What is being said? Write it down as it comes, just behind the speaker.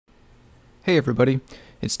Hey everybody,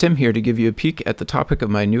 it's Tim here to give you a peek at the topic of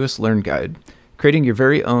my newest Learn Guide, creating your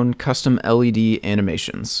very own custom LED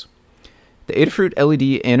animations. The Adafruit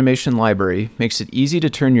LED animation library makes it easy to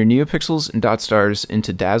turn your neopixels and dot stars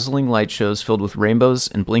into dazzling light shows filled with rainbows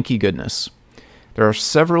and blinky goodness. There are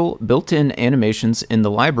several built-in animations in the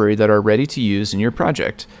library that are ready to use in your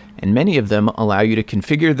project, and many of them allow you to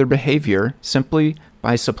configure their behavior simply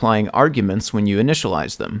by supplying arguments when you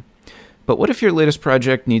initialize them. But what if your latest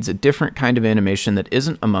project needs a different kind of animation that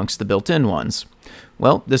isn't amongst the built-in ones?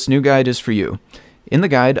 Well, this new guide is for you. In the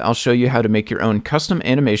guide, I'll show you how to make your own custom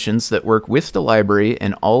animations that work with the library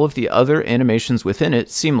and all of the other animations within it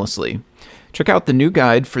seamlessly. Check out the new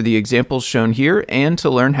guide for the examples shown here and to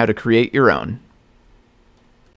learn how to create your own.